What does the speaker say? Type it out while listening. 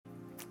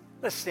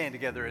Let's stand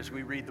together as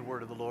we read the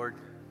word of the Lord.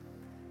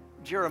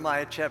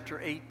 Jeremiah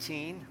chapter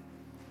 18.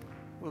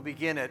 We'll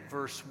begin at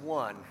verse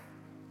 1.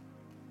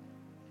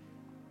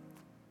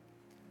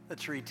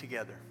 Let's read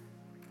together.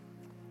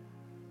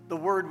 The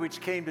word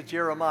which came to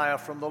Jeremiah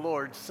from the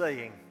Lord,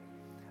 saying,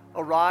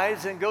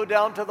 Arise and go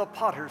down to the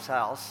potter's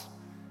house,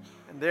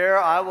 and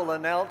there I will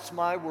announce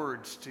my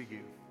words to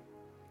you.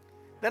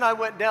 Then I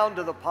went down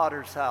to the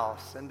potter's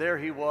house, and there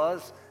he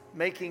was,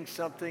 making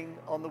something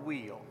on the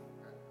wheel.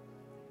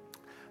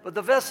 But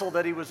the vessel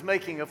that he was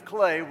making of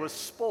clay was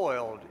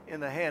spoiled in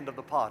the hand of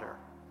the potter.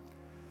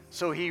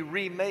 So he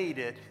remade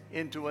it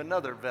into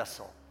another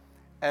vessel,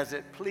 as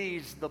it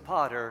pleased the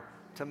potter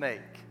to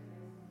make.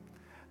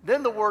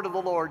 Then the word of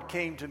the Lord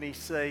came to me,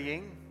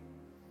 saying,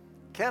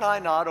 Can I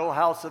not, O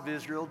house of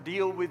Israel,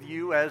 deal with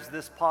you as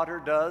this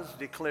potter does,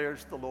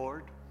 declares the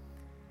Lord?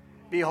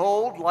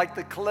 Behold, like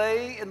the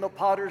clay in the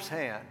potter's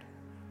hand,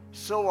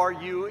 so are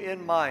you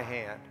in my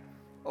hand,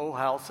 O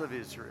house of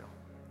Israel.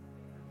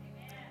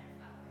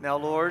 Now,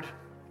 Lord,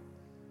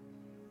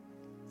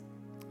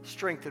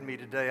 strengthen me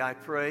today, I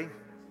pray,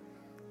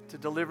 to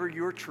deliver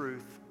your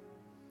truth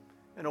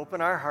and open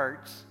our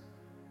hearts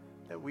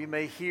that we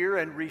may hear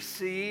and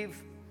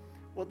receive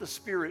what the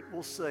Spirit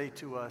will say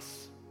to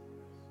us.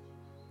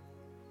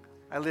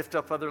 I lift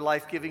up other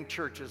life-giving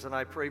churches, and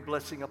I pray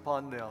blessing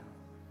upon them.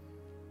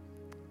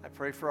 I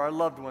pray for our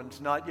loved ones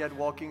not yet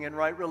walking in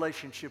right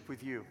relationship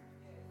with you.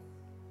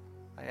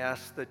 I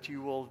ask that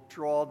you will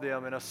draw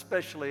them, and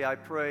especially I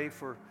pray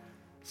for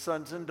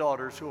sons and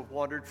daughters who have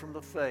wandered from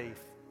the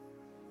faith.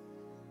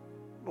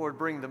 Lord,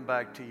 bring them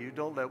back to you.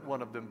 Don't let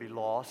one of them be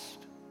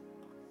lost.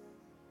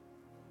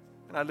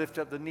 And I lift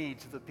up the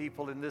needs of the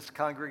people in this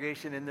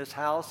congregation, in this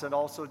house, and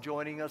also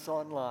joining us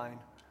online.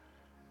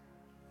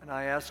 And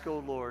I ask,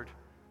 O Lord,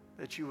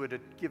 that you would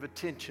give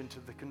attention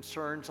to the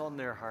concerns on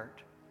their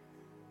heart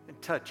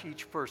and touch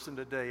each person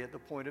today at the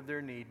point of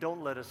their need.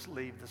 Don't let us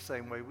leave the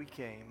same way we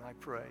came, I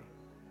pray.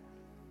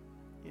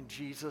 In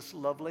Jesus'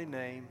 lovely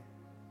name,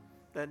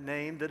 that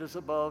name that is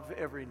above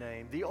every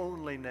name, the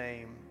only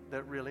name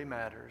that really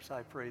matters,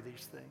 I pray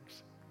these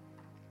things.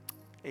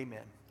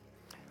 Amen.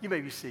 You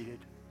may be seated.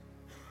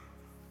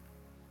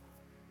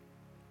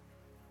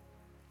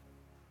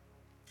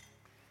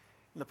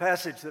 In the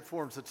passage that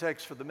forms the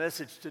text for the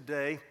message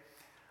today,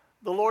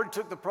 the Lord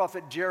took the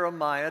prophet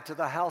Jeremiah to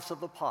the house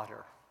of the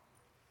potter.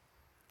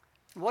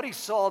 What he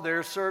saw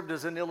there served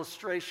as an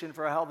illustration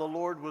for how the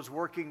Lord was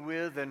working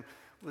with and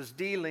was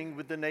dealing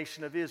with the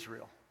nation of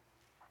Israel.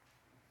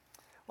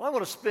 Well, I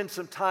want to spend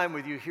some time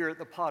with you here at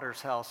the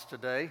potter's house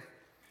today,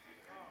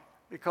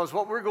 because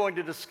what we're going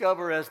to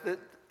discover is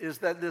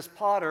that this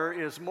potter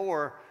is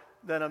more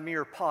than a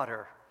mere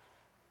potter.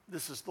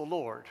 This is the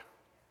Lord.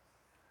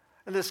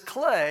 And this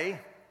clay,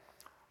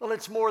 well,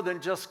 it's more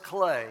than just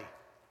clay.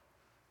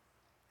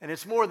 And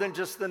it's more than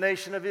just the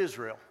nation of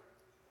Israel.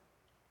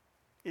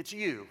 It's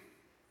you.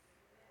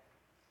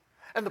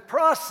 And the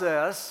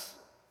process,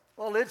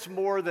 well, it's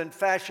more than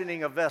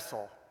fashioning a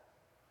vessel.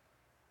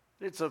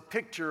 It's a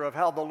picture of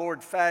how the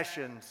Lord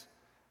fashions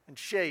and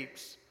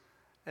shapes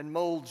and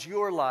molds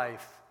your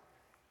life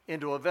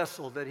into a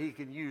vessel that he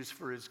can use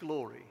for his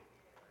glory.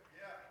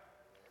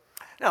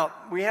 Now,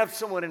 we have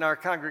someone in our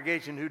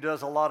congregation who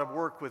does a lot of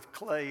work with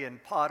clay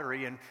and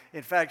pottery, and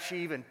in fact, she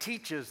even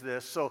teaches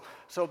this.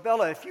 So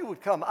Bella, if you would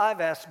come,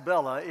 I've asked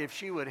Bella if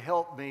she would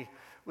help me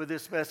with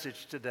this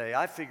message today.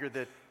 I figure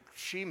that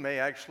she may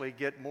actually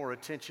get more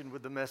attention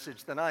with the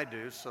message than I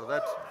do, so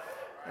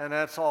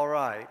that's all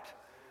right.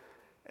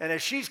 And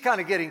as she's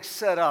kind of getting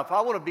set up, I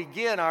want to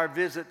begin our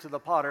visit to the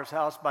potter's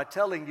house by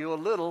telling you a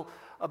little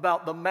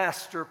about the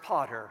master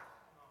potter.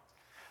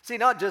 See,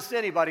 not just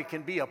anybody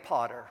can be a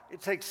potter.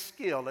 It takes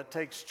skill, it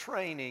takes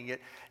training,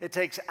 it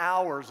takes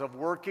hours of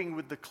working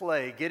with the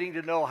clay, getting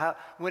to know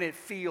when it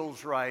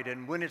feels right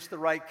and when it's the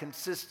right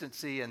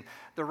consistency and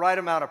the right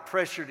amount of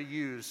pressure to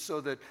use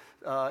so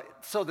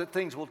that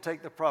things will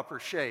take the proper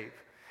shape.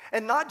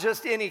 And not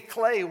just any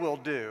clay will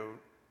do,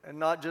 and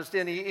not just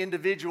any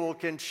individual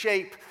can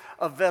shape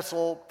a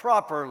vessel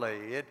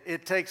properly.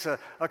 It takes a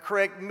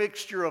correct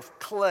mixture of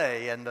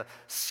clay and the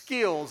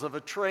skills of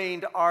a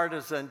trained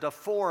artisan to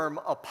form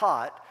a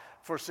pot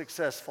for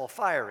successful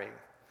firing.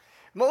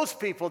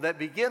 Most people that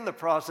begin the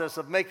process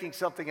of making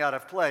something out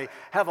of clay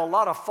have a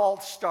lot of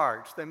false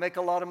starts. They make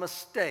a lot of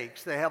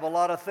mistakes. They have a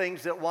lot of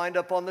things that wind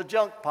up on the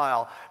junk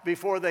pile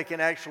before they can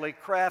actually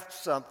craft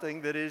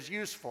something that is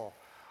useful.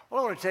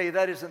 Well, I want to tell you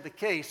that isn't the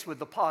case with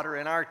the potter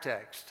in our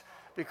text,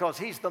 because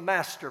he's the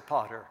master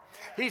potter.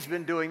 He's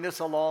been doing this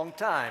a long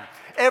time.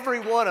 Every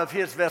one of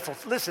his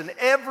vessels, listen,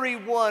 every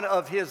one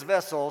of his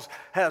vessels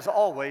has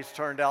always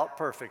turned out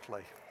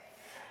perfectly.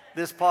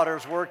 This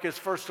potter's work is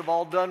first of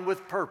all done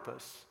with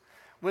purpose.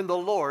 When the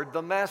Lord,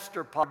 the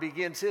master potter,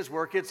 begins his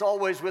work, it's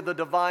always with a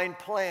divine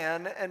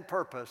plan and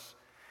purpose.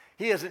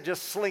 He isn't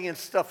just slinging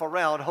stuff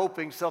around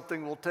hoping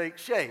something will take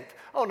shape.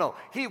 Oh no,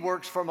 he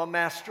works from a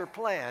master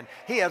plan.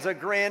 He has a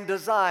grand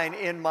design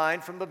in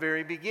mind from the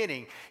very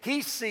beginning.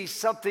 He sees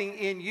something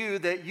in you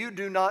that you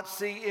do not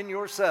see in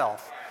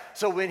yourself.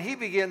 So when he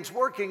begins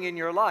working in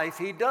your life,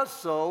 he does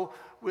so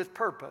with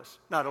purpose.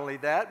 Not only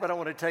that, but I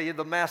want to tell you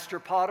the master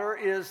potter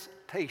is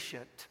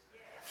patient.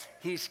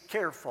 He's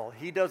careful.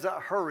 He doesn't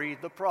hurry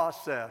the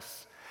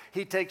process.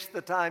 He takes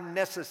the time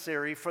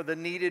necessary for the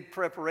needed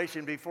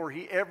preparation before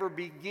he ever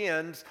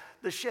begins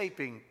the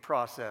shaping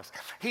process.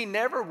 He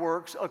never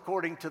works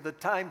according to the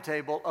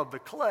timetable of the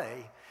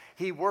clay.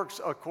 He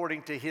works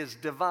according to his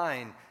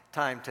divine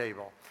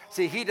timetable.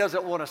 See, he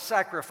doesn't want to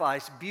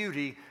sacrifice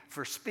beauty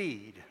for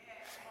speed.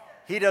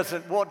 He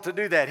doesn't want to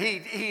do that.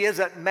 He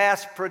isn't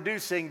mass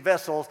producing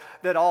vessels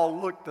that all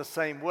look the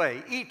same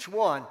way. Each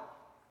one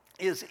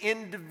is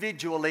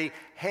individually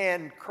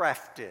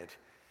handcrafted.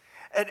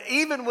 And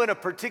even when a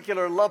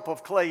particular lump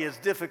of clay is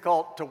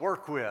difficult to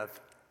work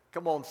with,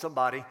 come on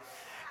somebody,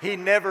 he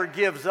never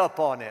gives up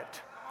on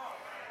it.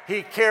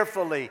 He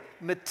carefully,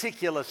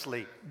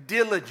 meticulously,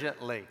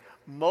 diligently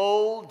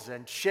molds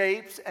and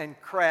shapes and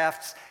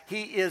crafts.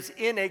 He is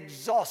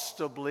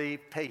inexhaustibly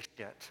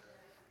patient.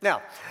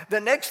 Now, the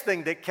next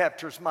thing that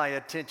captures my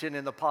attention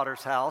in the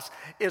potter's house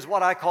is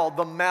what I call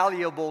the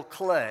malleable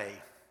clay.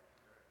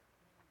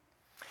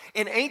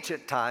 In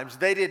ancient times,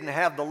 they didn't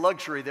have the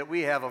luxury that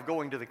we have of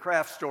going to the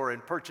craft store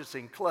and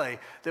purchasing clay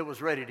that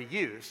was ready to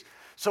use.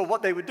 So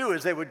what they would do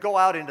is they would go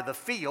out into the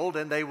field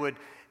and they would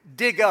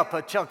dig up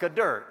a chunk of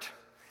dirt.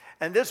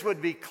 And this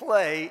would be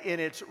clay in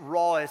its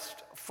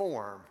rawest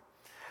form.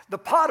 The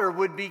potter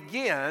would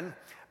begin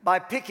by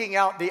picking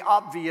out the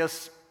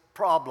obvious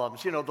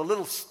problems, the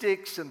little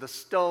sticks and the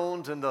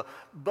stones and the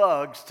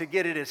bugs, to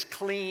get it as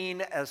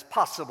clean as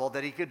possible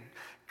that he could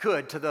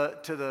to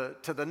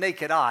the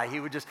naked eye.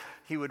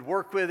 He would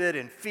work with it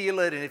and feel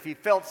it, and if he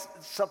felt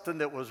something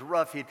that was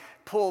rough, he'd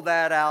pull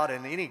that out,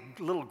 and any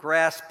little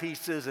grass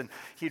pieces, and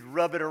he'd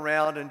rub it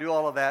around and do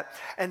all of that.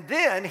 And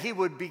then he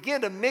would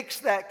begin to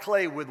mix that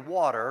clay with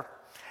water,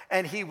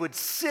 and he would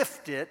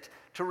sift it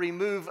to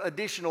remove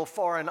additional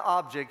foreign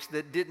objects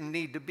that didn't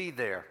need to be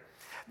there.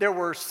 There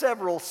were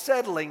several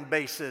settling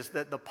bases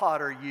that the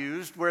potter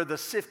used where the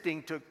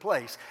sifting took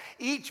place.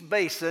 Each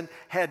basin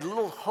had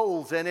little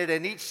holes in it,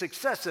 and each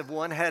successive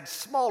one had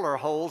smaller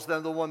holes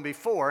than the one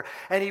before,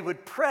 and he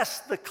would press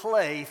the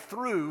clay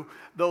through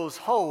those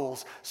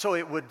holes so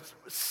it would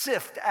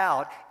sift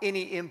out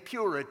any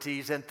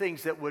impurities and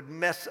things that would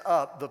mess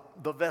up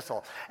the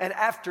vessel. And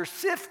after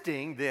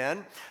sifting,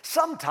 then,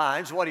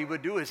 sometimes what he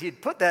would do is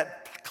he'd put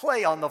that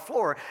clay on the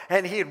floor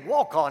and he'd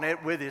walk on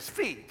it with his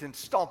feet and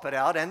stomp it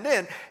out, and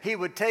then he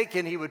would take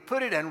and he would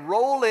put it and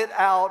roll it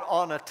out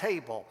on a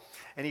table,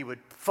 and he would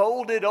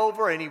fold it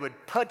over and he would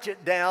punch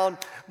it down,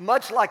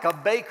 much like a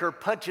baker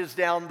punches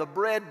down the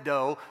bread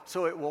dough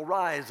so it will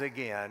rise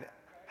again.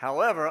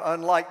 However,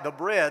 unlike the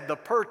bread, the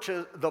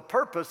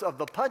purpose of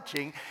the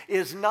punching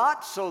is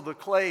not so the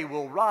clay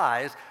will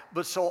rise,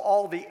 but so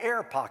all the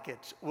air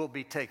pockets will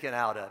be taken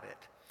out of it.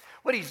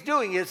 What he's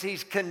doing is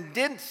he's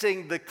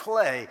condensing the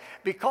clay,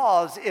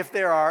 because if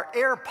there are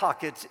air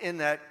pockets in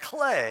that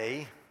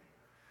clay,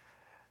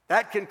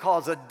 that can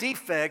cause a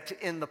defect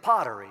in the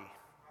pottery.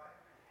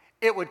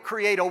 It would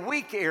create a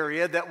weak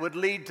area that would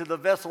lead to the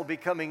vessel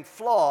becoming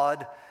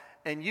flawed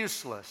and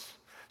useless.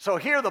 So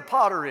here the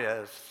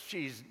potter is.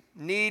 She's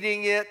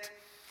kneading it,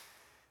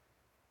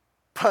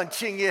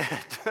 punching it,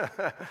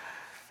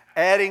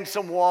 adding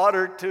some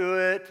water to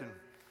it, and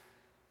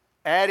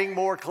adding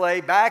more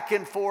clay, back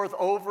and forth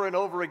over and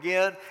over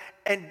again.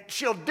 And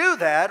she'll do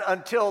that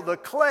until the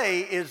clay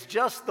is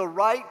just the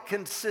right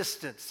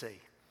consistency.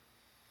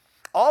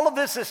 All of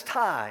this is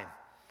time.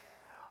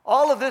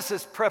 All of this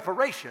is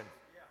preparation.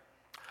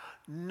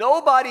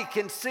 Nobody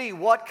can see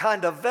what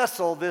kind of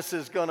vessel this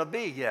is going to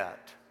be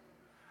yet.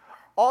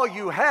 All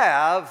you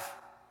have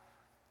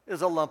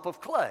is a lump of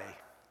clay.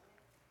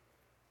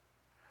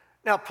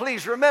 Now,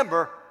 please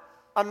remember,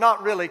 I'm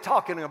not really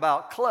talking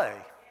about clay.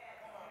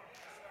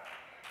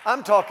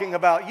 I'm talking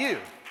about you.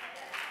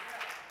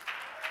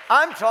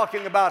 I'm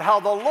talking about how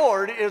the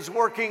Lord is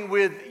working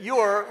with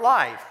your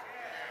life.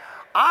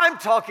 I'm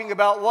talking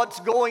about what's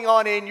going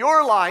on in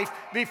your life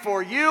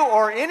before you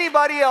or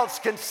anybody else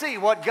can see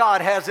what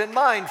God has in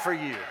mind for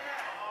you.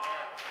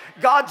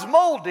 God's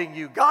molding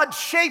you. God's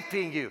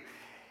shaping you.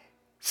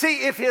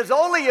 See, if his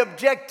only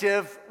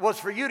objective was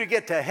for you to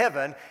get to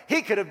heaven,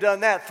 he could have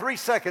done that 3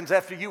 seconds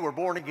after you were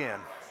born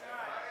again.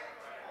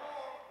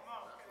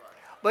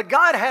 But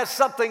God has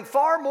something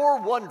far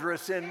more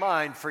wondrous in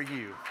mind for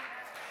you.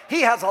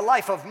 He has a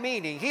life of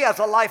meaning. He has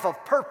a life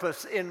of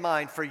purpose in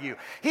mind for you.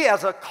 He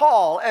has a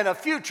call and a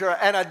future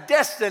and a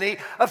destiny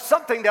of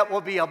something that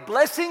will be a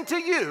blessing to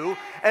you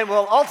and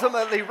will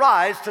ultimately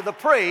rise to the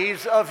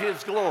praise of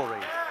his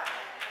glory.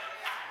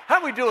 How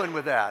are we doing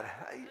with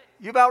that?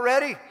 You about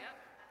ready?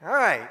 All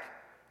right.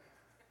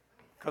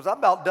 Because I'm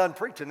about done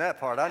preaching that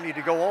part. I need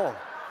to go on.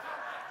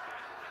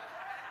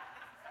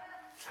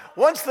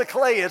 Once the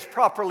clay is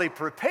properly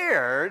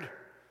prepared,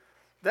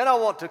 then I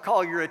want to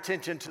call your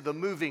attention to the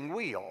moving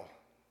wheel.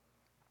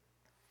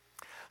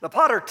 The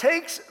potter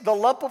takes the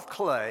lump of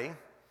clay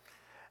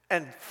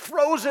and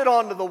throws it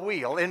onto the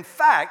wheel. In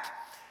fact,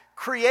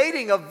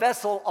 Creating a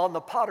vessel on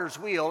the potter's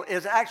wheel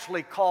is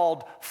actually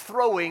called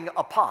throwing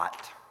a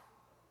pot.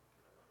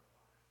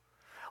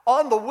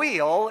 On the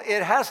wheel,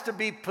 it has to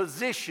be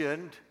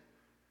positioned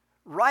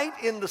right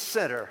in the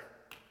center.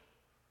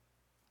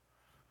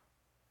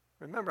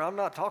 Remember, I'm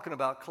not talking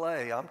about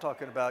clay. I'm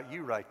talking about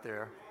you right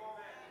there.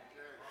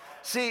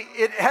 See,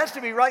 it has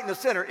to be right in the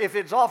center. If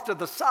it's off to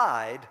the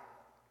side,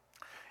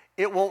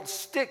 it won't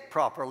stick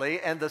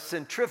properly, and the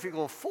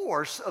centrifugal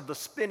force of the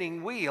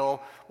spinning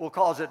wheel will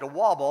cause it to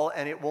wobble,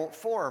 and it won't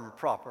form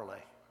properly.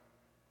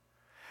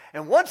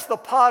 And once the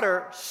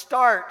potter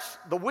starts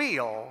the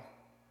wheel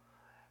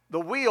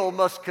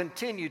must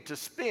continue to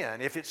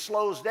spin. If it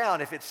slows down,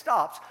 if it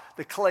stops,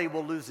 the clay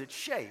will lose its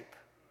shape.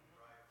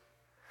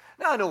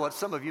 Now, I know what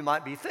some of you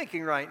might be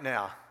thinking right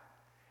now.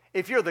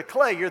 If you're the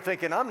clay, you're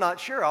thinking, I'm not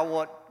sure I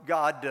want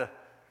God to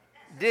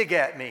dig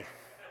at me.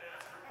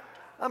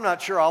 I'm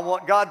not sure I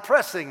want God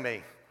pressing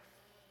me.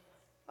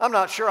 I'm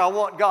not sure I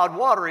want God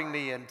watering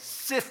me and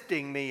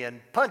sifting me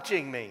and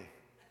punching me.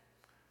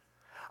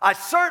 I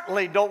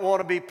certainly don't want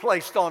to be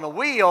placed on a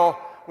wheel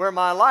where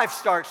my life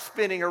starts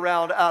spinning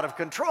around out of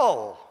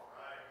control.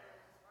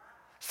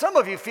 Some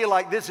of you feel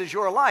like this is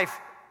your life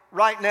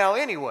right now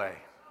anyway.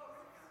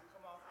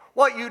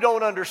 What you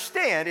don't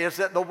understand is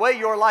that the way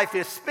your life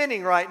is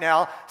spinning right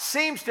now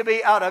seems to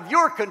be out of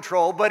your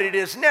control, but it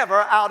is never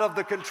out of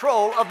the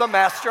control of the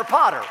master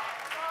potter.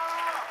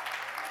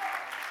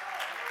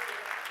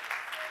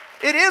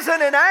 It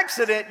isn't an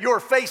accident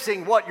you're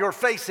facing what you're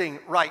facing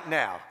right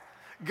now.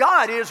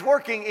 God is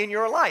working in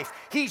your life.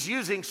 He's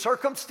using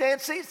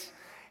circumstances.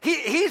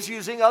 He's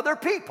using other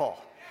people.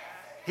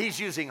 He's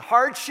using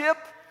hardship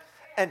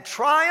and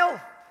trial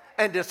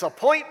and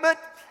disappointment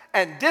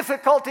and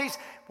difficulties.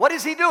 What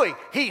is he doing?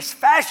 He's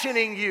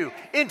fashioning you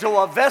into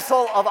a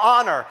vessel of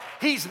honor.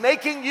 He's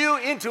making you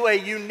into a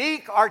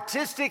unique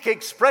artistic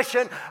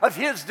expression of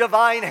his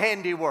divine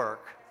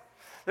handiwork.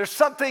 There's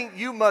something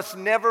you must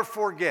never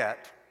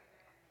forget.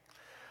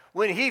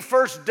 When he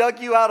first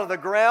dug you out of the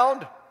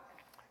ground,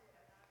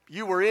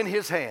 you were in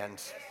his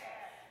hands.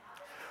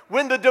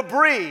 When the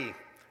debris,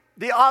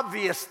 the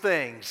obvious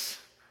things,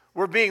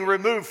 were being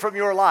removed from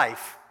your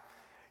life,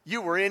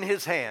 you were in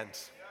his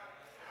hands.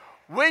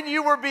 When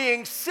you were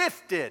being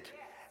sifted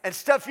and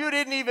stuff you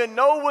didn't even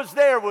know was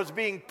there was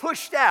being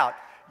pushed out,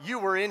 you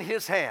were in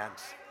his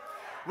hands.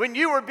 When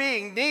you were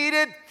being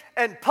kneaded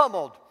and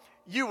pummeled,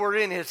 you were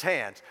in his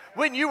hands.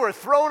 When you were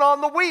thrown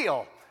on the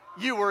wheel,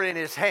 you were in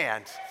his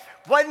hands.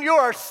 When you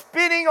are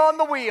spinning on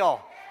the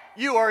wheel,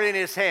 you are in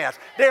his hands.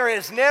 There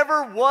is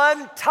never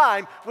one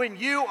time when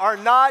you are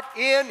not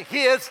in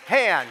his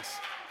hands.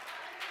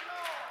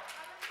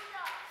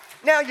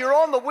 Now you're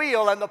on the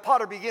wheel and the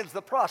potter begins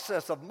the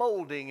process of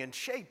molding and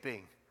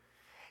shaping.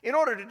 In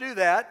order to do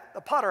that,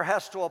 the potter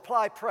has to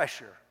apply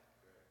pressure.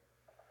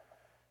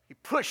 He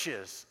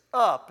pushes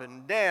up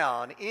and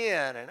down,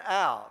 in and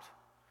out,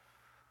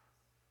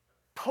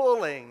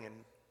 pulling and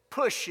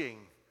pushing,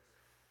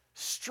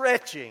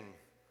 stretching,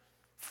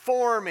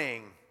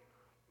 forming,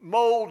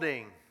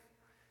 molding,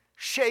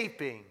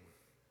 shaping.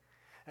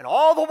 And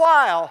all the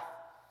while,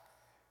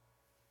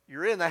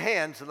 you're in the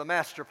hands of the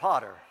master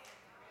potter.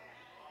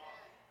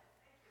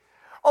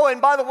 Oh,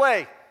 and by the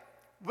way,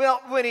 well,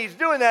 when he's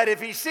doing that,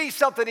 if he sees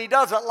something he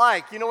doesn't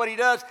like, you know what he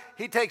does?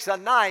 He takes a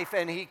knife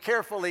and he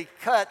carefully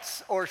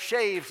cuts or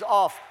shaves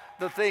off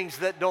the things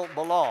that don't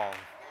belong.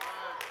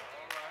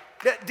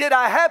 Did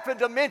I happen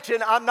to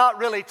mention I'm not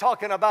really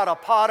talking about a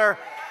potter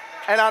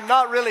and I'm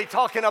not really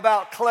talking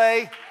about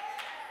clay?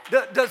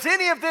 Does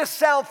any of this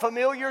sound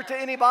familiar to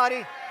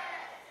anybody?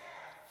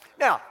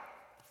 Now,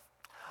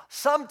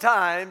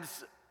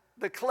 sometimes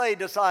the clay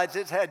decides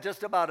it's had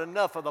just about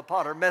enough of the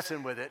potter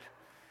messing with it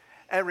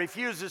and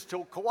refuses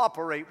to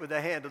cooperate with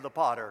the hand of the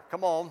potter.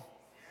 Come on.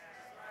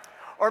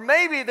 Or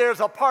maybe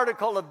there's a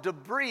particle of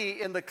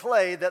debris in the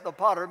clay that the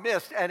potter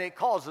missed and it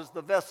causes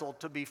the vessel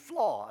to be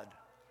flawed.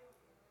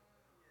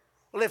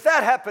 Well, if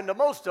that happened to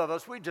most of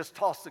us, we'd just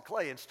toss the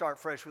clay and start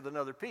fresh with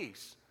another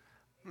piece.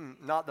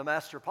 Not the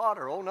master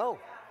potter. Oh, no.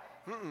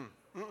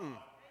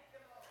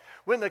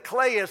 When the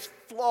clay is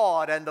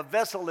flawed and the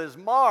vessel is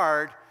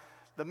marred,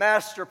 the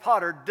master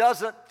potter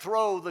doesn't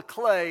throw the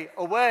clay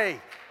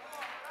away.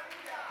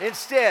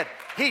 Instead,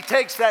 he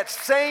takes that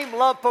same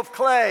lump of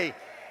clay,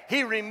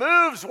 he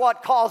removes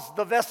what caused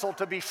the vessel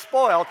to be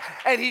spoiled,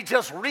 and he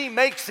just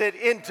remakes it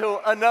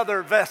into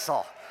another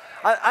vessel.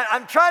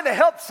 I'm trying to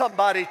help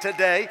somebody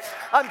today.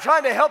 I'm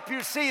trying to help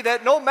you see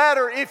that no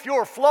matter if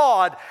you're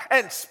flawed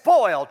and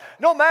spoiled,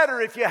 no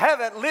matter if you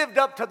haven't lived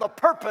up to the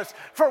purpose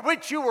for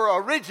which you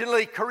were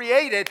originally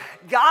created,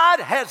 God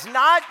has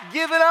not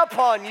given up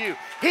on you.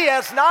 He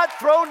has not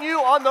thrown you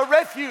on the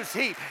refuse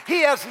heap.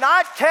 He has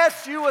not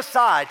cast you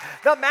aside.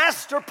 The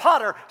master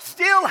potter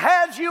still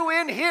has you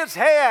in his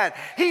hand.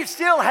 He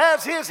still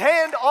has his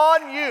hand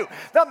on you.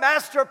 The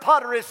master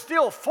potter is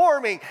still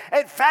forming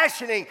and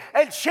fashioning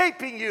and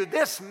shaping you.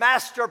 This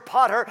master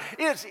potter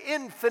is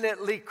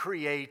infinitely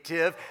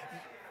creative.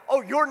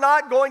 Oh, you're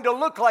not going to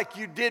look like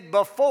you did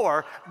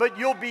before, but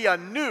you'll be a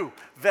new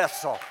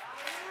vessel.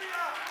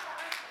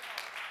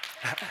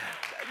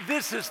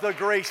 This is the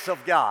grace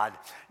of God.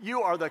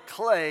 You are the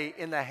clay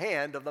in the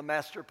hand of the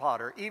master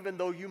potter. Even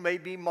though you may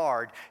be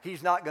marred,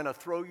 he's not going to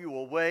throw you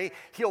away.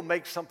 He'll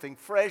make something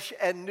fresh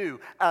and new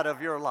out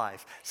of your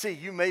life. See,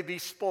 you may be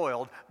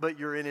spoiled, but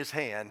you're in his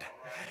hand.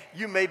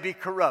 You may be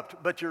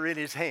corrupt, but you're in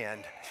his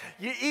hand.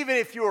 Even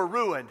if you are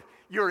ruined,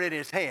 you're in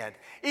his hand.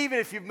 Even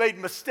if you've made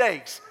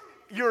mistakes,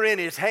 you're in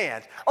his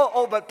hand.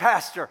 But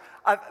Pastor,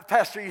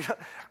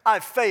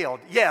 I've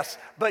failed. Yes,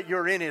 but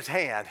you're in his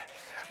hand.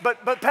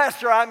 But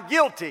Pastor, I'm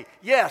guilty.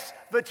 Yes,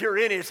 but you're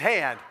in his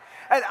hand.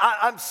 And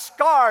I'm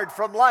scarred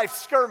from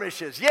life's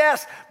skirmishes.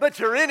 Yes, but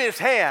you're in his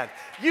hand.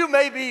 You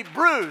may be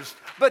bruised,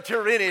 but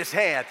you're in his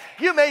hand.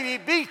 You may be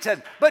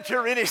beaten, but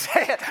you're in his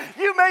hand.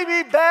 You may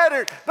be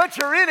battered, but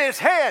you're in his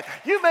hand.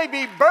 You may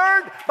be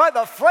burned by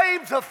the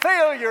flames of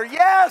failure.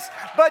 Yes,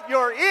 but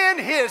you're in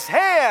his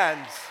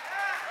hands.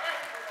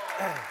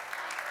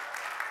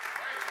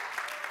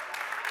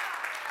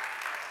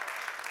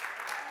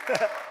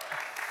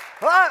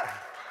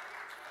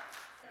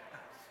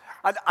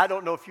 I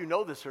don't know if you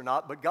know this or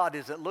not, but God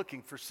isn't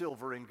looking for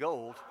silver and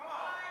gold.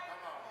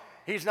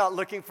 He's not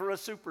looking for a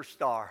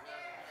superstar.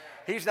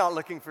 He's not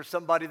looking for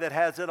somebody that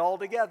has it all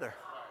together.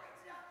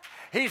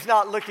 He's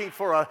not looking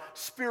for a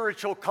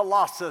spiritual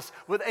colossus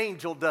with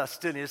angel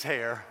dust in his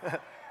hair.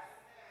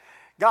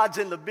 God's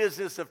in the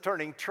business of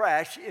turning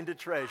trash into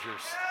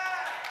treasures.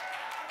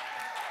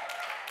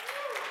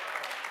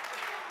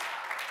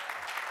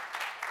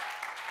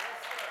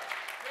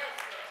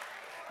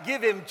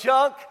 Give him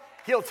junk,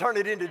 he'll turn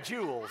it into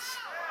jewels.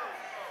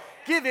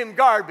 Give him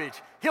garbage,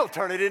 he'll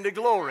turn it into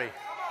glory.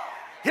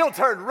 He'll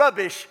turn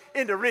rubbish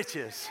into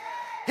riches.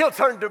 He'll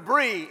turn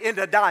debris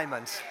into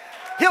diamonds.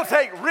 He'll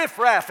take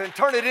riffraff and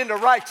turn it into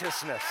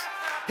righteousness.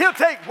 He'll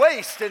take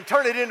waste and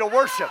turn it into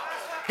worship.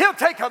 He'll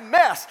take a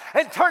mess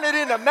and turn it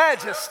into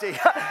majesty.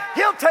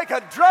 He'll take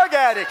a drug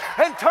addict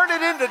and turn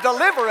it into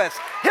deliverance.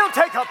 He'll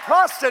take a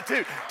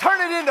prostitute,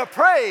 turn it into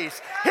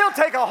praise. He'll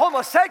take a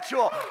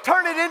homosexual,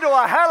 turn it into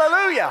a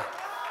hallelujah.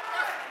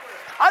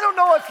 I don't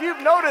know if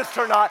you've noticed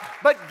or not,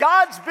 but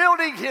God's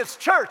building his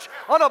church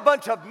on a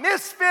bunch of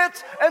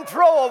misfits and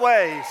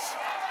throwaways.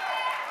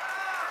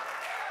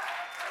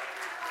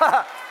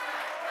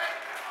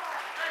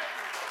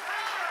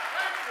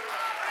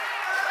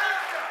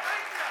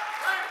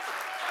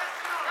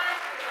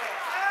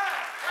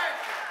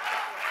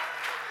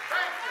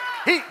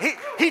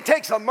 He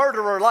takes a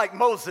murderer like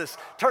Moses,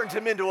 turns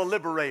him into a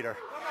liberator.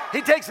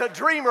 He takes a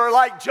dreamer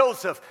like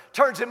Joseph,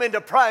 turns him into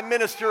prime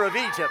minister of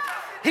Egypt.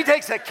 He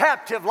takes a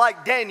captive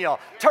like Daniel,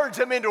 turns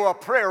him into a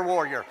prayer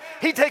warrior.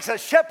 He takes a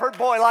shepherd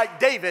boy like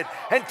David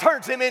and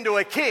turns him into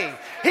a king.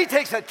 He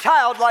takes a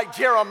child like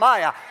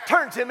Jeremiah,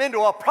 turns him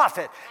into a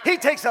prophet. He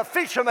takes a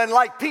fisherman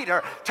like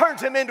Peter, turns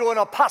him into an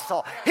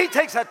apostle. He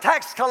takes a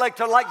tax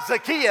collector like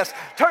Zacchaeus,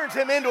 turns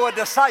him into a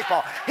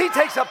disciple. He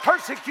takes a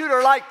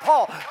persecutor like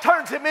Paul,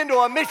 turns him into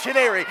a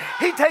missionary.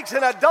 He takes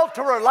an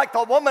adulterer like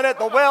the woman at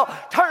the well,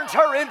 turns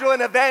her into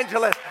an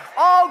evangelist.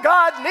 All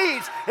God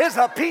needs is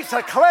a piece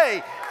of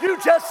clay. You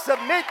just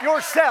submit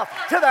yourself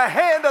to the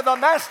hand of the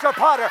master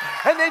potter,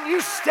 and then you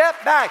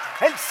step back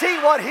and see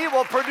what he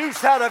will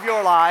produce out of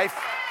your life.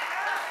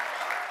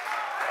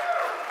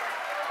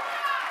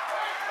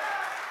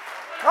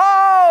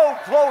 Oh,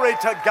 glory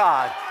to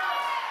God.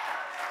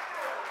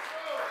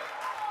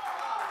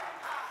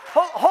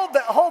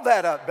 Hold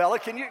that up, Bella.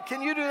 Can you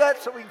do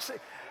that so we can see?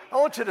 I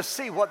want you to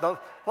see what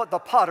the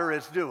potter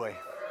is doing.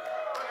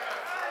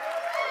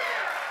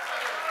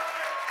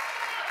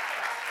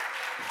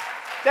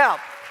 Now,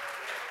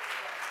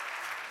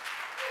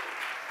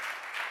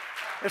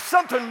 there's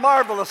something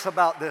marvelous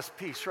about this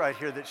piece right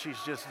here that she's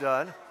just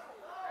done.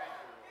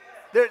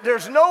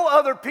 There's no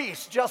other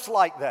piece just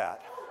like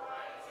that.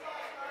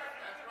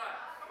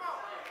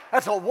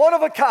 That's a one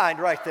of a kind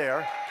right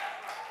there.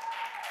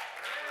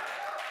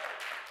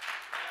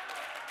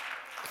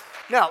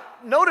 Now,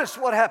 notice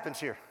what happens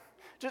here.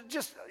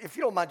 Just if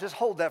you don't mind, just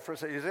hold that for a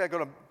second. Is that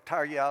going to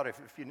tire you out?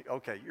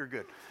 Okay, you're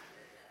good.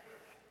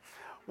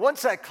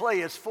 Once that clay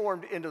is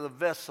formed into the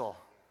vessel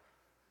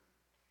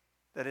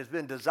that has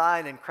been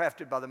designed and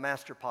crafted by the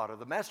master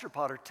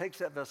potter takes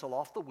that vessel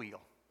off the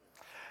wheel.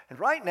 And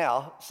right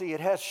now, see,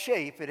 it has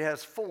shape, it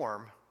has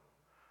form,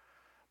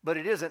 but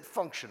it isn't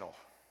functional.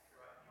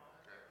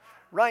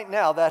 Right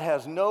now, that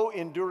has no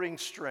enduring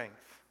strength.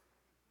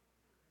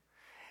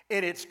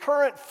 In its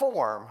current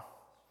form,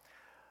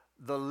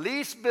 the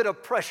least bit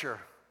of pressure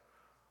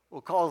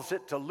will cause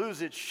it to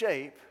lose its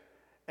shape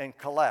and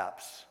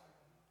collapse.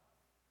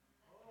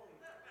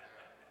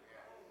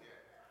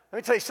 Let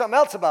me tell you something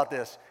else about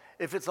this.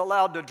 If it's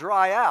allowed to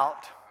dry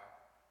out,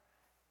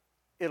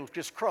 it'll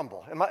just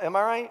crumble. Am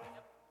I right?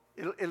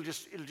 It'll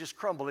just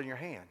crumble in your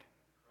hand.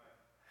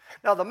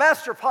 Now the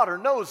master potter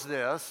knows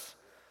this,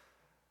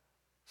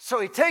 so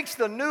he takes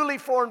the newly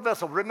formed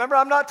vessel. Remember,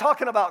 I'm not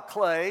talking about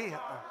clay.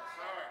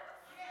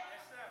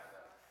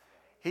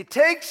 He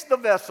takes the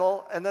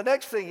vessel, and the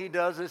next thing he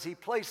does is he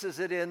places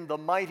it in the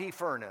mighty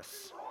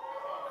furnace.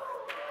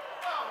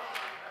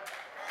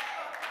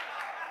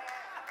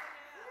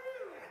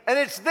 And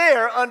it's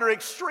there under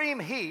extreme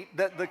heat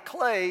that the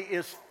clay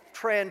is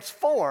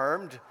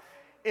transformed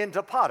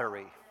into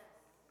pottery.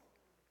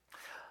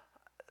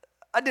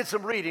 I did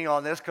some reading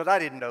on this because I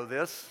didn't know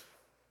this.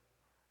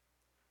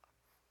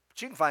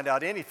 But you can find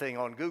out anything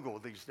on Google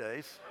these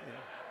days. You know.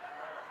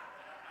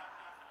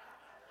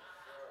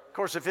 Of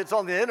course, if it's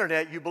on the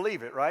internet, you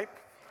believe it, right?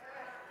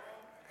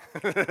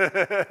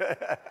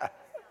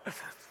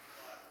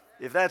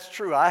 If that's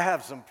true, I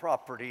have some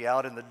property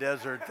out in the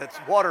desert that's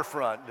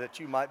waterfront that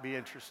you might be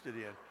interested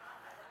in.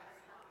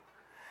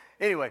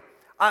 Anyway,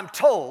 I'm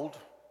told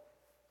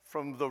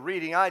from the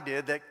reading I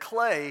did that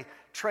clay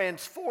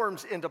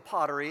transforms into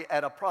pottery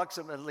at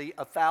approximately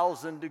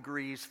 1,000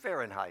 degrees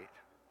Fahrenheit.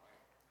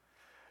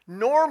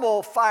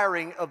 Normal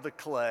firing of the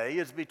clay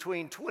is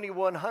between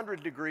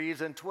 2,100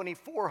 degrees and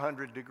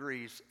 2,400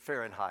 degrees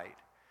Fahrenheit.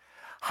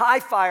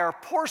 High fire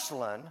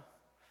porcelain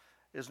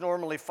is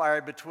normally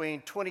fired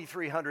between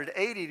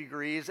 2,380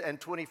 degrees and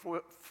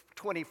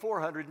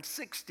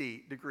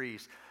 2,460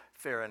 degrees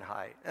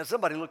Fahrenheit. And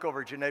somebody look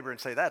over at your neighbor and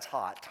say, "That's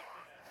hot."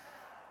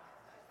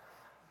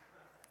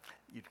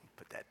 You can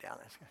put that down.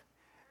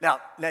 Now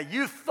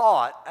you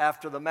thought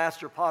after the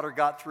master potter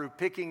got through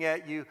picking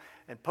at you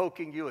and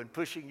poking you and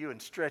pushing you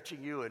and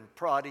stretching you and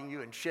prodding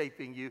you and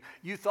shaping you,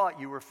 you thought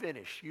you were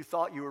finished. You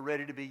thought you were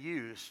ready to be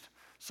used.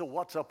 So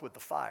what's up with the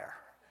fire?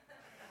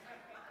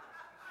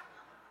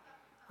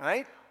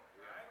 Right?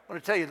 I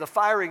want to tell you, the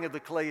firing of the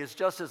clay is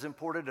just as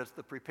important as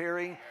the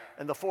preparing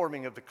and the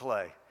forming of the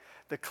clay.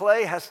 The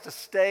clay has to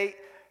stay,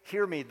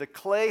 hear me, the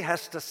clay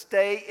has to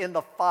stay in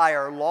the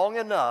fire long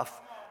enough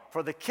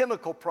for the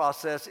chemical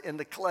process in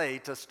the clay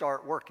to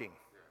start working.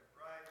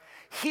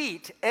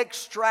 Heat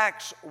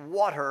extracts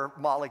water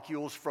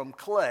molecules from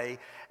clay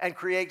and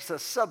creates a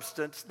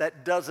substance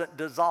that doesn't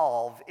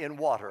dissolve in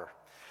water.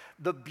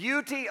 The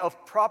beauty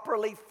of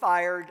properly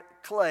fired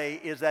clay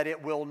is that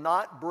it will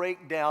not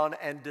break down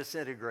and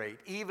disintegrate,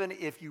 even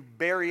if you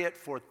bury it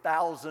for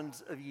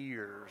thousands of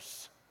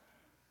years.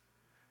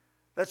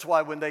 That's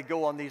why when they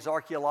go on these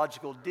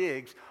archaeological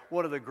digs,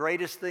 one of the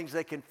greatest things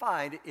they can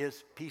find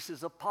is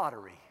pieces of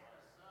pottery.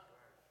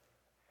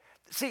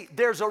 See,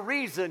 there's a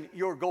reason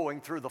you're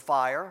going through the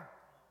fire.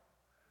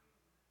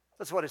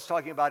 That's what it's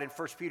talking about in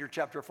 1 Peter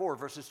chapter 4,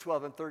 verses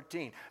 12 and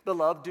 13.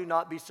 Beloved, do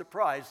not be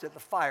surprised at the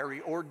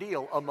fiery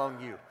ordeal among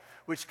you,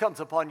 which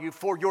comes upon you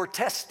for your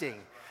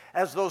testing,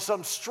 as though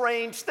some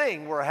strange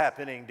thing were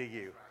happening to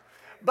you.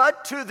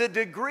 But to the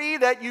degree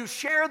that you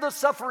share the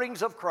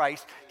sufferings of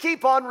Christ,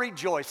 keep on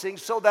rejoicing,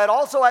 so that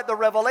also at the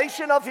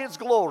revelation of his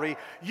glory,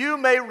 you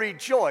may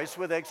rejoice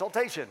with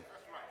exultation.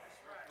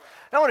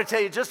 Now, I want to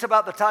tell you, just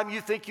about the time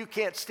you think you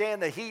can't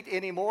stand the heat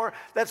anymore,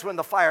 that's when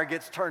the fire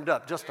gets turned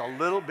up just a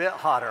little bit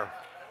hotter.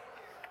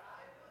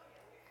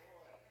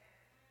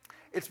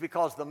 It's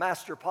because the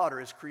master potter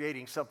is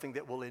creating something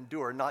that will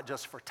endure not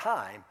just for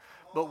time,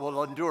 but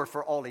will endure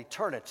for all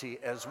eternity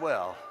as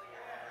well.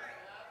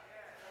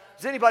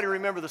 Does anybody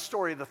remember the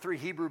story of the 3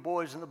 Hebrew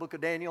boys in the book of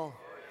Daniel?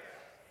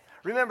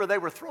 Remember, they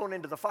were thrown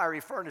into the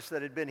fiery furnace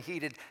that had been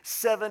heated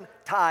 7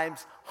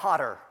 times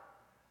hotter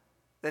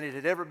than it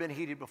had ever been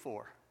heated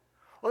before.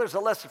 Well, there's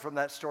a lesson from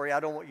that story I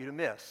don't want you to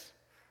miss.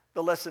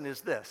 The lesson is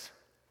this: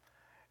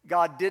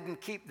 God didn't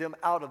keep them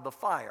out of the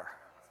fire.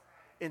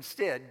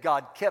 Instead,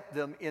 God kept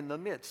them in the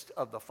midst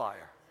of the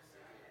fire.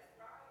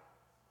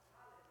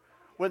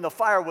 When the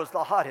fire was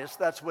the hottest,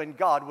 that's when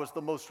God was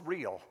the most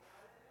real,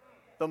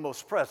 the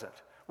most present.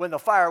 When the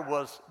fire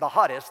was the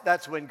hottest,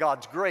 that's when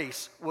God's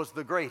grace was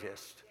the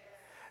greatest.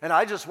 And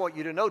I just want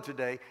you to know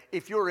today,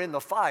 if you're in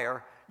the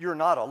fire, you're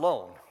not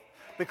alone,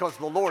 because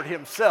the Lord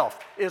himself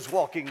is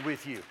walking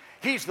with you.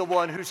 He's the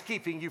one who's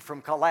keeping you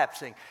from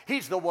collapsing.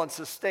 He's the one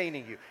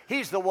sustaining you.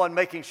 He's the one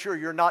making sure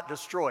you're not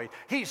destroyed.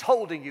 He's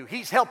holding you.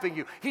 He's helping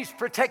you. He's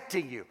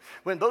protecting you.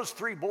 When those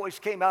 3 boys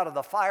came out of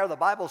the fire, the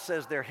Bible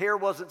says their hair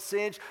wasn't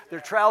singed, their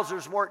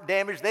trousers weren't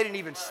damaged, they didn't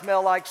even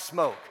smell like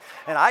smoke.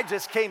 And I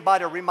just came by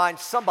to remind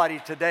somebody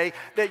today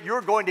that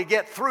you're going to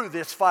get through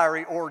this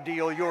fiery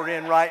ordeal you're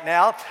in right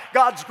now.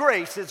 God's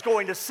grace is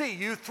going to see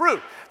you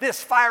through.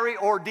 This fiery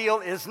ordeal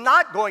is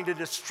not going to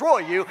destroy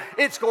you.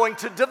 It's going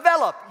to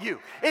develop you.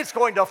 It's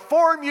going to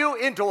form you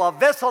into a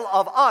vessel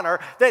of honor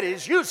that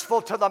is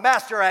useful to the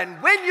master. And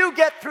when you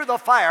get through the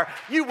fire,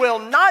 you will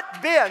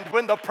not bend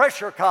when the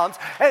pressure comes.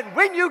 And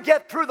when you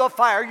get through the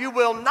fire, you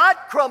will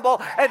not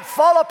crumble and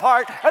fall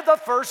apart at the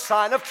first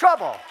sign of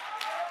trouble.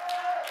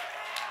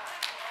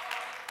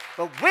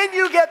 But when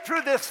you get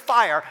through this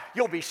fire,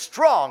 you'll be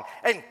strong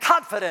and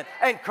confident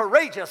and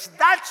courageous.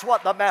 That's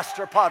what the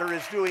master potter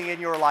is doing in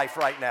your life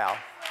right now.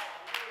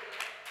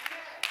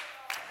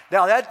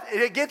 Now,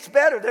 it gets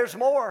better. There's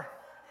more.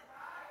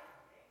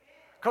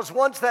 Because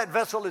once that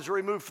vessel is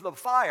removed from the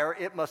fire,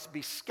 it must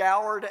be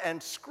scoured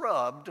and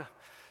scrubbed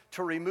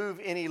to remove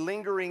any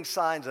lingering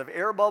signs of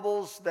air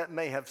bubbles that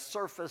may have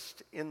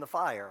surfaced in the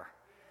fire.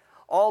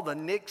 All the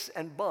nicks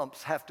and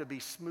bumps have to be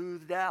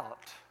smoothed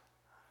out.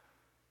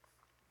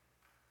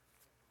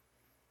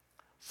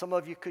 Some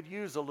of you could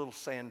use a little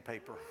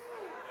sandpaper.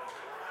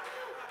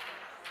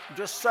 I'm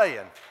just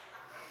saying.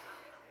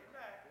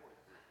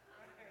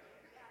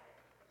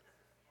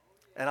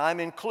 and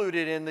I'm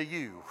included in the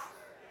you.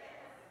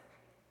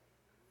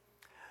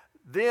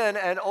 Then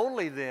and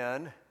only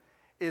then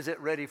is it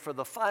ready for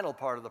the final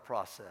part of the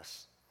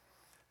process,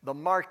 the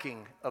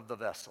marking of the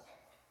vessel.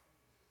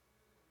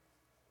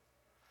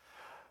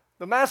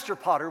 The master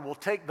potter will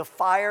take the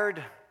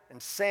fired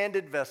and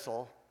sanded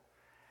vessel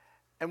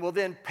and will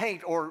then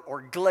paint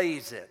or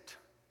glaze it.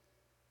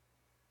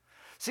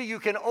 See, you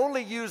can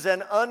only use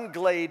an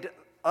unglazed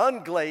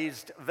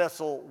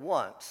vessel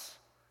once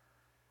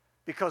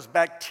because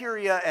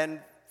bacteria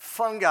and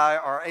fungi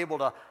are able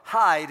to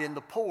hide in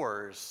the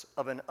pores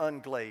of an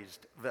unglazed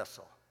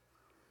vessel.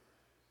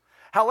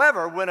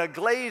 However, when a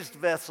glazed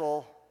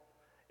vessel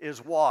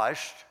is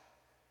washed,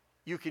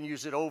 you can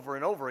use it over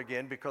and over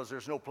again because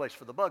there's no place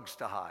for the bugs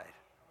to hide.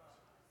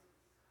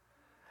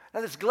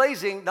 Now, this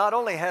glazing not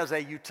only has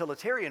a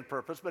utilitarian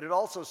purpose, but it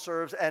also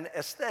serves an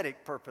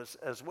aesthetic purpose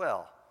as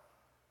well.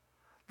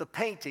 The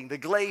painting, the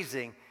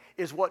glazing,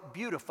 is what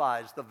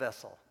beautifies the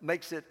vessel,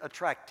 makes it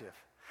attractive.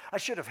 I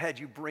should have had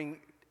you bring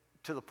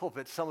to the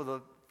pulpit some of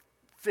the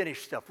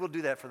finished stuff. We'll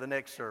do that for the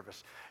next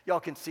service. Y'all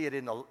can see it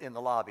in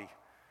the lobby.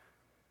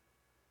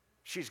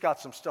 She's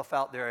got some stuff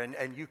out there,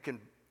 and you can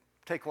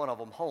take one of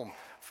them home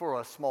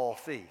for a small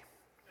fee.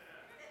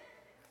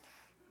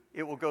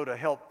 It will go to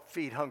help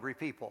feed hungry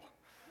people.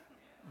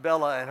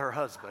 Bella and her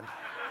husband.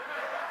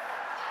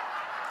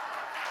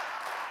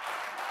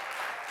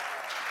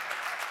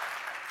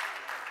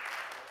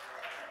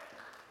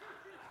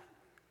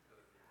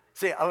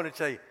 See, I want to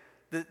tell you,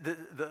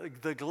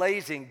 the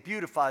glazing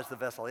beautifies the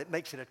vessel. It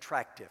makes it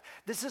attractive.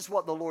 This is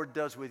what the Lord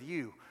does with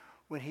you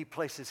when He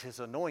places His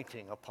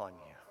anointing upon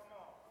you.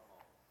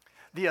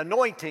 The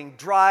anointing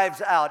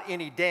drives out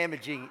any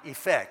damaging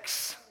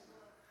effects.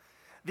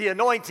 The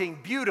anointing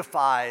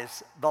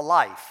beautifies the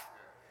life.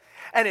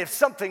 And if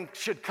something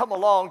should come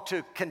along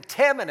to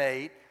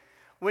contaminate,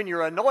 when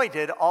you're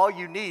anointed, all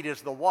you need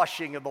is the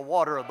washing of the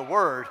water of the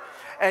Word,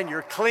 and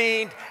you're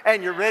cleaned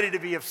and you're ready to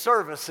be of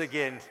service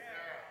again.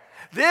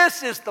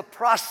 This is the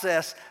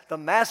process the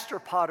master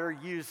potter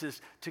uses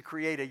to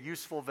create a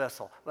useful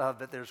vessel.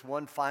 But there's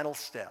one final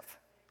step.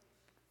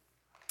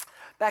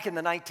 Back in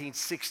the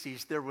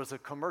 1960s, there was a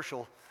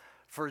commercial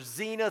for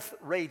Zenith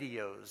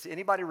radios.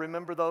 Anybody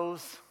remember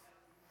those?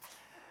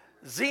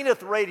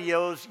 Zenith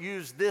radios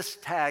used this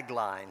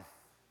tagline: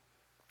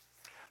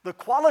 "The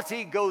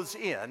quality goes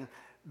in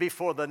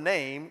before the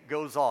name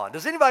goes on."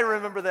 Does anybody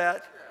remember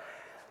that?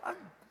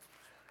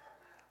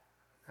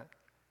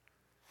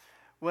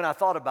 When I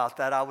thought about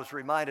that, I was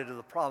reminded of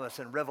the promise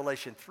in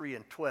Revelation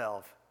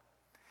 3:12.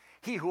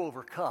 He who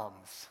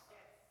overcomes,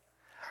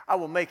 I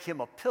will make him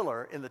a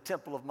pillar in the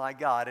temple of my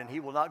God, and he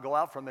will not go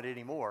out from it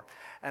anymore.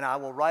 And I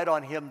will write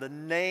on him the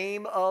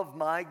name of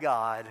my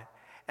God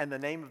and the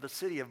name of the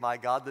city of my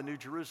God, the New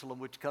Jerusalem,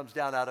 which comes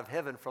down out of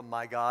heaven from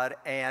my God,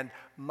 and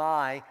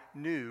my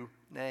new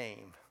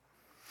name.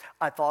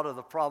 I thought of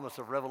the promise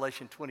of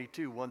Revelation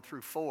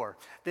 22:1-4.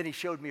 Then he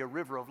showed me a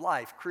river of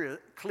life,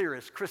 clear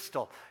as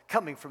crystal,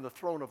 coming from the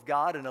throne of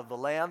God and of the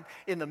Lamb.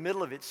 In the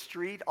middle of its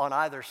street, on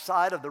either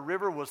side of the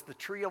river, was the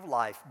tree of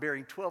life,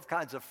 bearing 12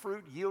 kinds of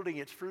fruit, yielding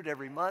its fruit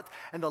every month.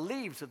 And the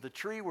leaves of the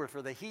tree were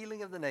for the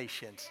healing of the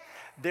nations.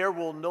 There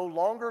will no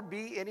longer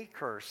be any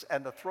curse,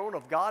 and the throne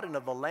of God and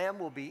of the Lamb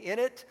will be in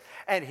it,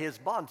 and his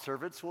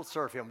bondservants will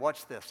serve him.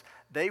 Watch this.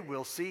 They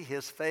will see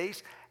his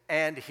face,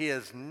 and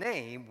his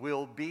name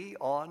will be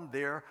on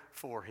their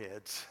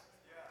foreheads.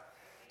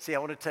 See, I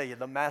want to tell you,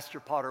 the master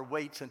potter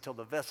waits until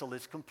the vessel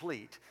is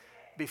complete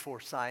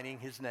before signing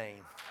his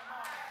name.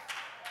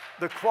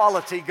 The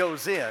quality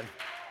goes in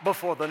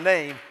before the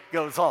name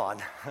goes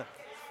on.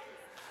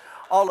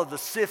 All of the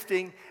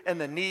sifting and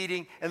the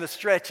kneading and the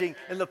stretching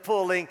and the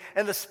pulling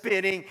and the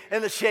spinning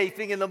and the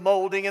shaping and the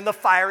molding and the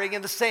firing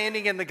and the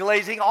sanding and the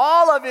glazing,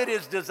 all of it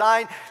is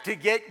designed to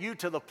get you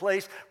to the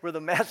place where the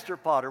master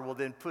potter will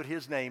then put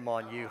his name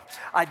on you,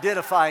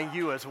 identifying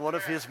you as one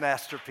of his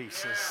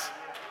masterpieces.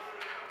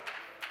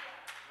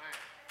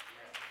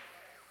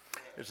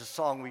 There's a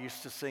song we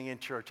used to sing in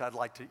church. I'd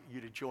like you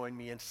to join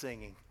me in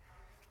singing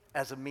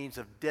as a means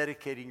of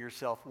dedicating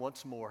yourself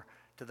once more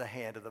to the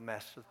hand of the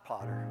master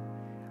potter.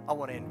 I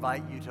want to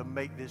invite you to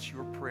make this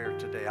your prayer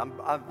today.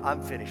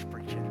 I'm finished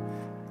preaching.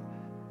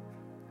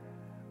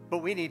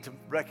 But we need to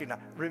recognize,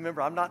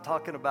 remember, I'm not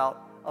talking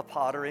about a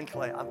potter in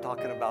clay. I'm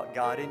talking about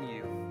God in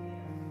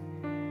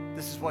you.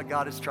 This is what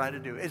God is trying to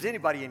do. Is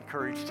anybody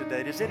encouraged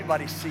today? Does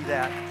anybody see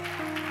that?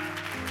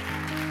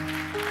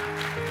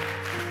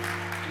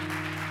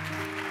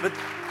 But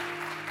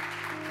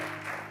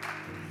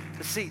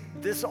see,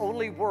 this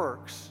only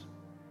works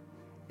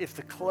if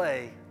the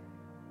clay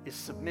is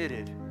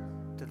submitted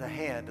to the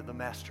hand of the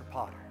master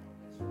potter.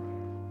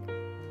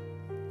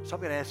 So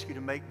I'm going to ask you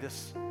to make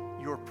this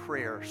your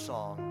prayer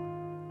song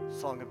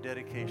of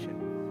dedication,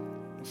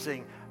 and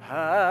sing,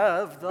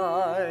 "Have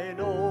thine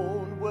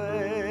own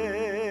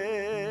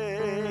way,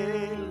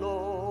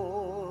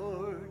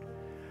 Lord,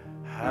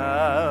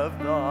 have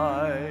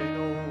thine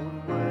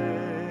own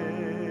way.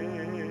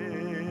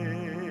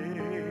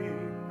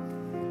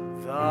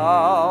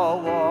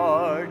 Thou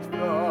art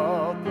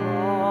the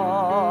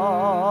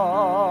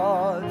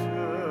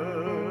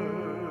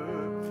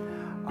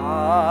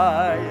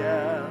I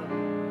am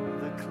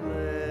the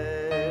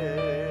clay.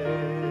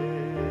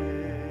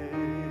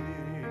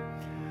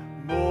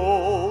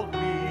 Mold me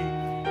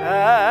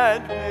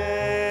and make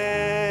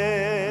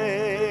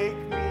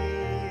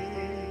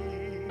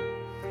me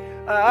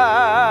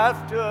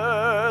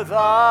after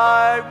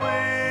thy will,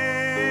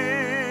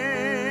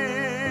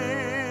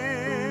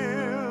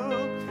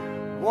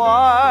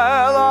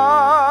 while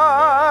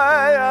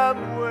I am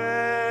waiting,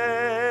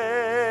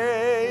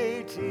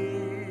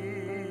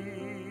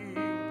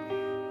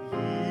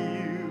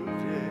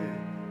 yielded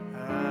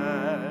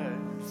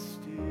and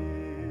still.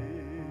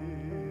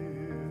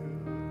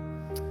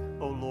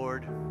 Oh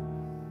Lord,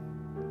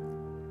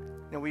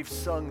 now we've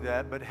sung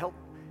that, but help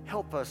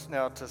us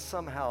now to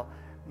somehow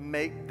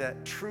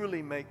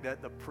truly make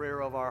that the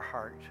prayer of our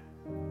heart.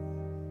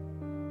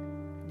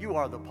 You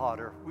are the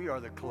potter, we are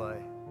the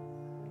clay.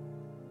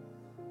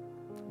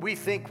 We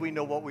think we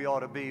know what we ought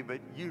to be, but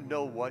you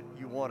know what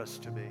you want us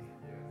to be.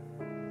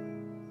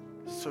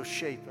 So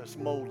shape us,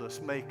 mold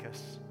us, make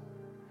us.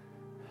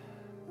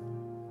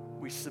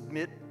 We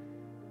submit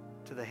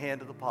to the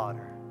hand of the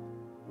potter.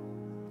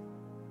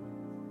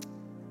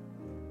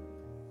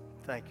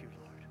 Thank you,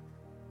 Lord.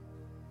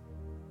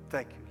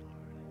 Thank you.